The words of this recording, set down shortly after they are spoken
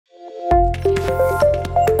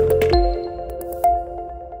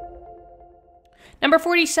Number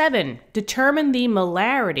 47, determine the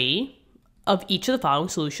molarity of each of the following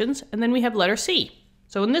solutions, and then we have letter C.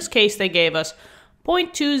 So in this case, they gave us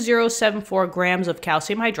 0.2074 grams of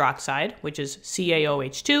calcium hydroxide, which is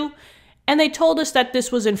CaOH2, and they told us that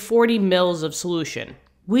this was in 40 mils of solution.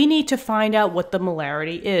 We need to find out what the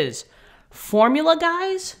molarity is. Formula,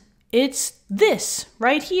 guys, it's this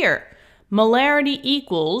right here. Molarity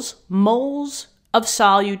equals moles of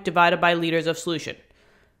solute divided by liters of solution.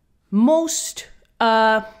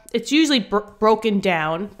 It's usually broken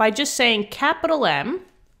down by just saying capital M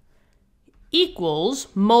equals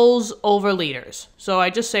moles over liters. So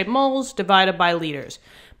I just say moles divided by liters.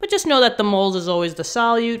 But just know that the moles is always the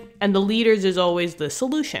solute and the liters is always the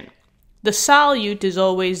solution. The solute is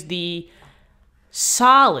always the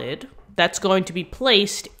solid that's going to be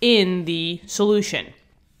placed in the solution.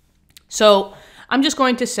 So I'm just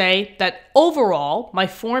going to say that overall, my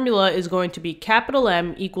formula is going to be capital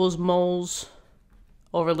M equals moles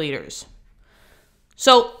over liters.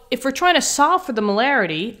 So if we're trying to solve for the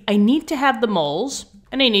molarity, I need to have the moles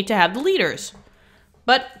and I need to have the liters.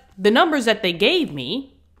 But the numbers that they gave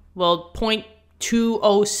me, well,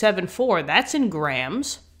 0.2074, that's in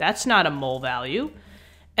grams. That's not a mole value.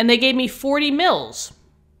 And they gave me 40 mils.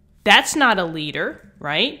 That's not a liter,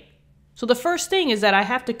 right? So the first thing is that I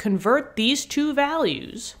have to convert these two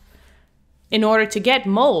values in order to get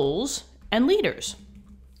moles and liters.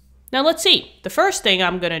 Now let's see. The first thing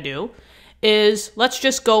I'm going to do is let's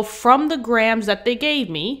just go from the grams that they gave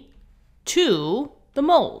me to the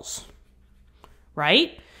moles,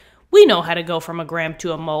 right? We know how to go from a gram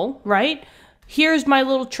to a mole, right? Here's my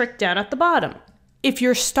little trick down at the bottom. If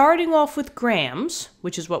you're starting off with grams,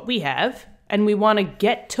 which is what we have, and we want to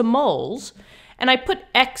get to moles, and I put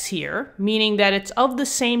X here, meaning that it's of the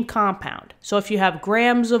same compound. So if you have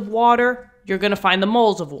grams of water, you're going to find the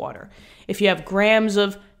moles of water. If you have grams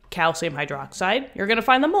of calcium hydroxide, you're going to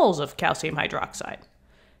find the moles of calcium hydroxide.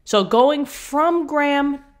 So going from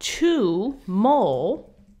gram to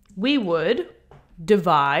mole, we would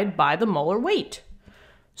divide by the molar weight.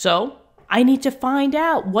 So I need to find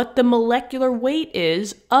out what the molecular weight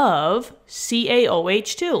is of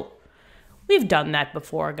CaOH2. We've done that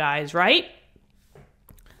before, guys, right?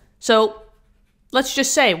 So let's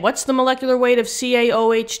just say, what's the molecular weight of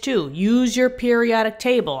CaOH2? Use your periodic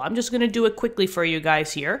table. I'm just going to do it quickly for you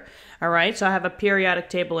guys here. All right, so I have a periodic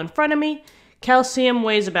table in front of me. Calcium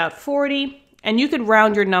weighs about 40, and you could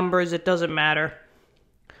round your numbers. It doesn't matter.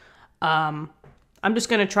 I'm just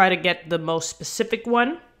going to try to get the most specific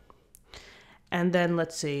one. And then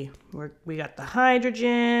let's see, we got the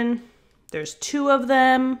hydrogen. There's 2 of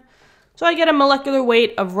them. So I get a molecular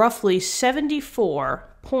weight of roughly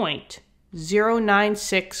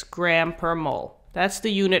 74.096 gram per mole. That's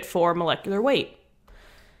the unit for molecular weight.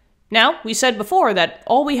 Now, we said before that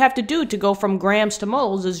all we have to do to go from grams to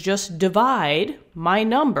moles is just divide my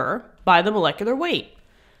number by the molecular weight.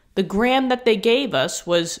 The gram that they gave us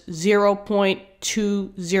was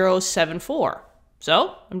 0.2074.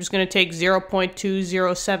 So I'm just going to take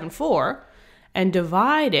 0.2074 and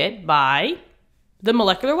divide it by the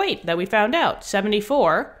molecular weight that we found out,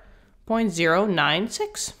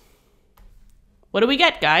 74.096. What do we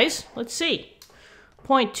get, guys? Let's see.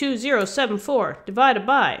 0.2074 divided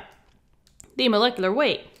by the molecular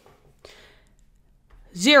weight,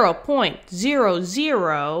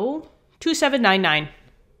 0.002799.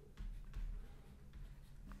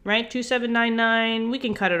 Right? 2799. We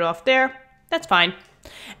can cut it off there. That's fine.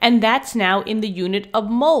 And that's now in the unit of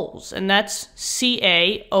moles, and that's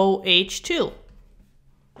CaOH2.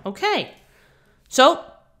 Okay. So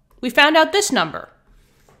we found out this number.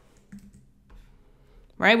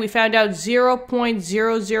 Right? We found out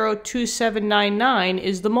 0.002799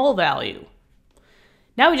 is the mole value.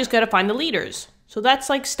 Now we just got to find the liters. So that's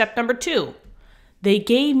like step number 2. They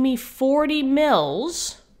gave me 40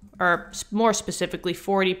 mils, or more specifically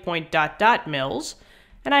 40 mils,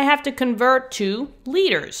 and I have to convert to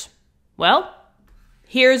liters. Well,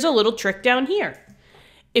 here's a little trick down here.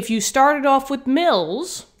 If you started off with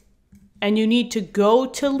mils and you need to go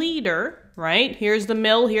to liter, right? Here's the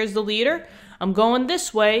mil, here's the liter. I'm going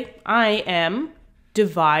this way. I am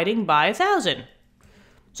dividing by 1,000.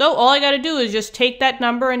 So all I got to do is just take that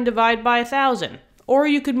number and divide by 1,000. Or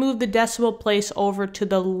you could move the decimal place over to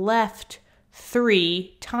the left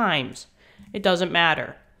 3 times. It doesn't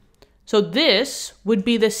matter. So this would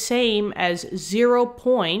be the same as 0.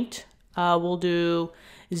 We'll do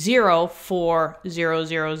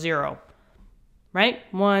 0.4000. Right?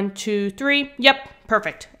 1, 2, 3. Yep,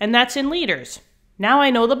 perfect. And that's in liters. Now I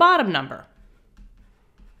know the bottom number.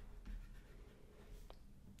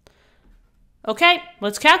 Okay,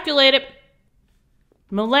 let's calculate it.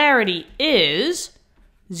 Molarity is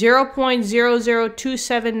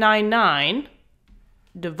 0.002799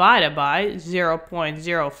 divided by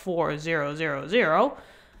 0.04000,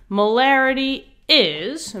 molarity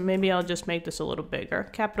is, and maybe I'll just make this a little bigger,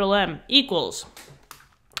 capital M equals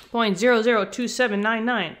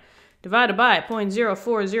 0.002799 divided by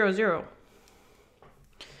 0.0400.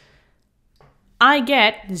 I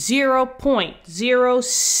get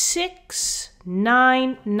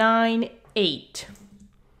 0.06998.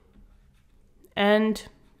 And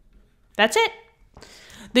that's it.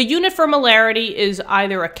 The unit for molarity is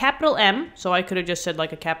either a capital M, so I could have just said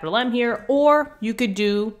like a capital M here, or you could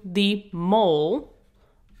do the mole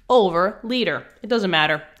over liter. It doesn't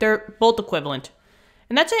matter. They're both equivalent.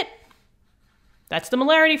 And that's it. That's the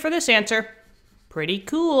molarity for this answer. Pretty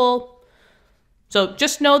cool. So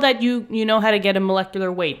just know that you know how to get a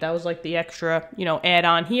molecular weight. That was like the extra, add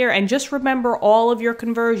on here. And just remember all of your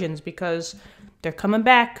conversions because they're coming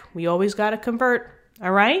back. We always got to convert.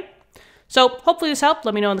 All right? So hopefully this helped.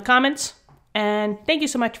 Let me know in the comments. And thank you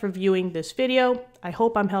so much for viewing this video. I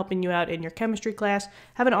hope I'm helping you out in your chemistry class.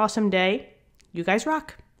 Have an awesome day. You guys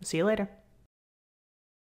rock. See you later.